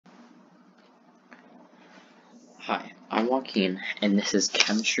Hi, I'm Joaquin, and this is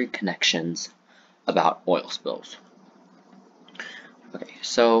Chemistry Connections about oil spills. Okay,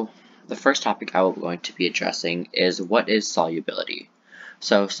 so the first topic I will going to be addressing is what is solubility.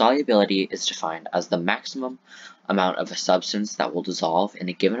 So solubility is defined as the maximum amount of a substance that will dissolve in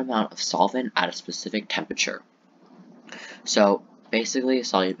a given amount of solvent at a specific temperature. So basically,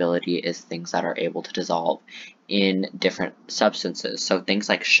 solubility is things that are able to dissolve in different substances. So things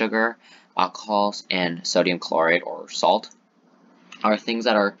like sugar, alcohols, and sodium chloride or salt are things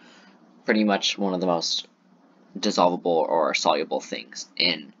that are pretty much one of the most dissolvable or soluble things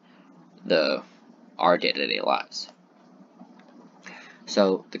in our day-to-day lives.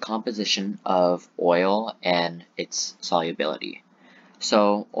 So the composition of oil and its solubility.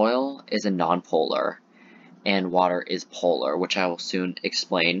 So oil is a nonpolar and water is polar, which I will soon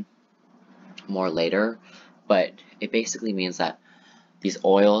explain more later, but it basically means that these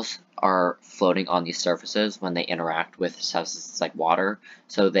oils are floating on these surfaces when they interact with substances like water,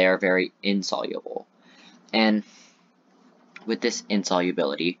 so they are very insoluble. And with this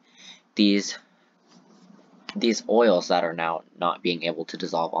insolubility, these oils that are now not being able to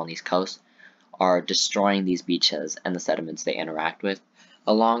dissolve on these coasts are destroying these beaches and the sediments they interact with,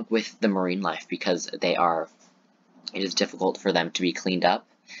 along with the marine life, because it is difficult for them to be cleaned up,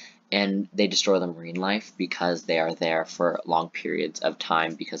 and they destroy the marine life because they are there for long periods of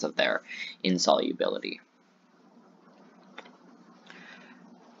time because of their insolubility.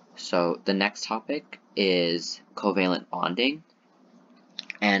 So the next topic is covalent bonding,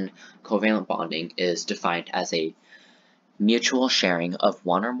 and covalent bonding is defined as a mutual sharing of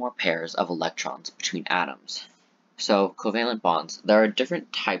one or more pairs of electrons between atoms. So covalent bonds, there are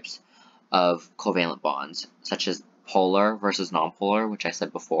different types of covalent bonds, such as polar versus nonpolar, which I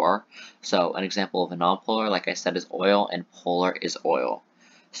said before. So an example of a nonpolar, like I said, is oil, and polar is oil.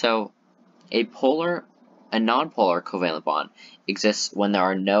 So a nonpolar covalent bond exists when there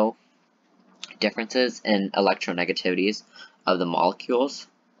are no differences in electronegativities of the molecules,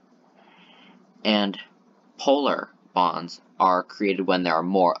 and polar bonds are created when there are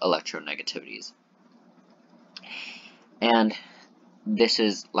more electronegativities. And this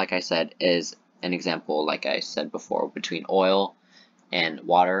is, like I said, is an example, like I said before, between oil and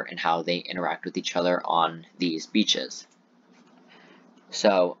water and how they interact with each other on these beaches.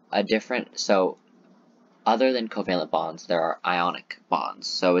 So other than covalent bonds, there are ionic bonds.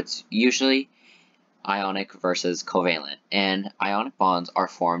 So it's usually ionic versus covalent, and ionic bonds are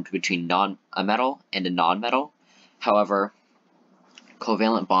formed between a metal and a nonmetal. However,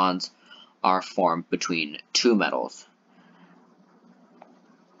 covalent bonds are formed between two metals.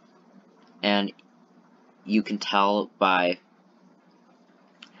 And you can tell by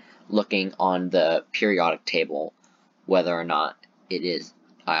looking on the periodic table whether or not it is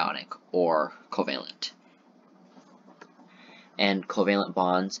ionic or covalent. And covalent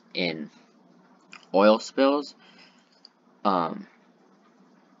bonds in oil spills are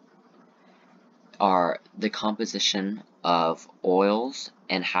the composition of oils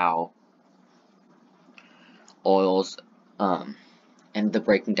and how oils and the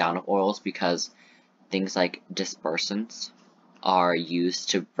breaking down of oils, because things like dispersants are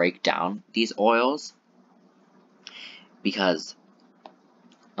used to break down these oils, because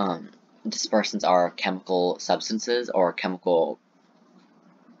dispersants are chemical substances or chemical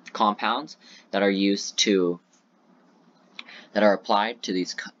compounds that are applied to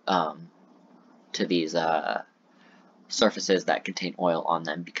these surfaces that contain oil on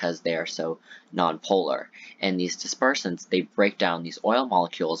them, because they are so nonpolar. And these dispersants, they break down these oil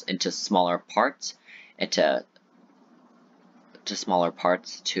molecules into smaller parts,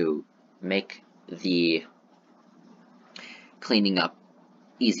 to make the cleaning up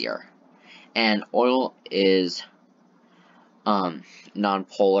easier. And oil is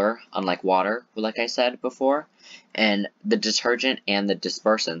nonpolar, unlike water, like I said before. And the detergent and the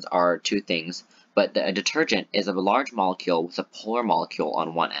dispersants are two things, but a detergent is a large molecule with a polar molecule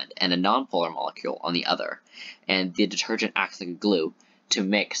on one end and a nonpolar molecule on the other. And the detergent acts like a glue to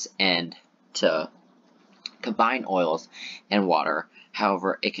mix and to combine oils and water.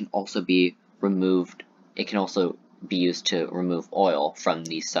 However, it can also be removed. It can also be used to remove oil from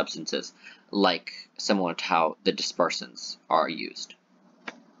these substances, similar to how the dispersants are used.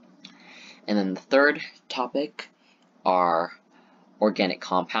 And then the third topic are organic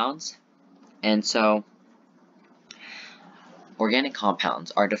compounds. And so organic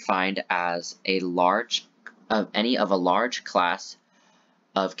compounds are defined as any of a large class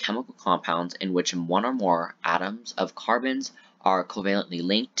of chemical compounds in which one or more atoms of carbons are covalently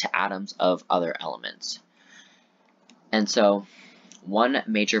linked to atoms of other elements. And so one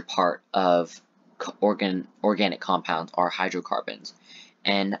major part of organic compounds are hydrocarbons.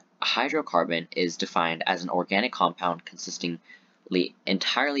 And a hydrocarbon is defined as an organic compound consisting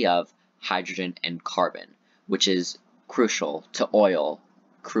entirely of hydrogen and carbon, which is crucial to oil,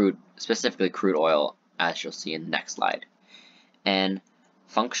 specifically crude oil, as you'll see in the next slide. And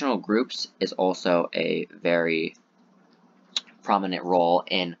functional groups is also a very prominent role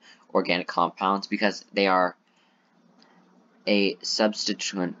in organic compounds because they are a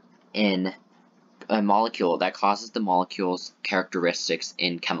substituent in a molecule that causes the molecule's characteristics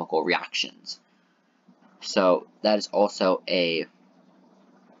in chemical reactions. So that is also a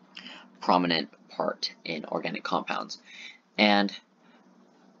prominent part in organic compounds. And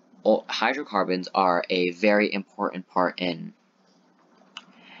hydrocarbons are a very important part in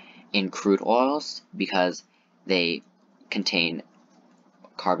crude oils because they contain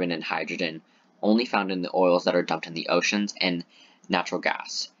carbon and hydrogen only found in the oils that are dumped in the oceans and natural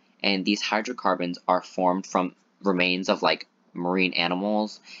gas. And these hydrocarbons are formed from remains of like marine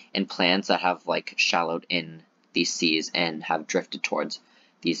animals and plants that have like shallowed in these seas and have drifted towards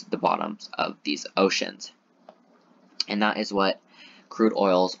the bottoms of these oceans. And that is what crude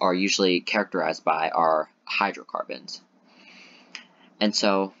oils are usually characterized by, are hydrocarbons. And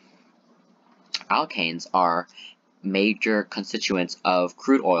so alkanes are major constituents of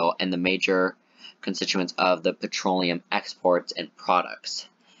crude oil and the major constituents of the petroleum exports and products.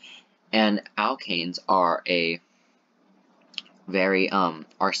 And alkanes are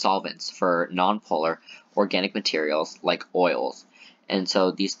are solvents for nonpolar organic materials like oils. And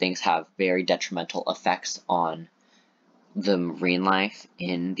so these things have very detrimental effects on the marine life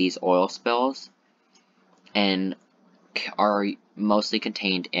in these oil spills and are mostly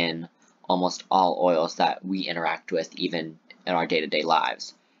contained in almost all oils that we interact with even in our day-to-day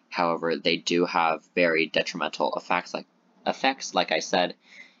lives. However, they do have very detrimental effects, like I said,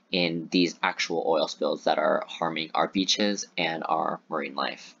 in these actual oil spills that are harming our beaches and our marine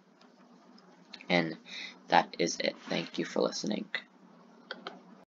life. And that is it. Thank you for listening.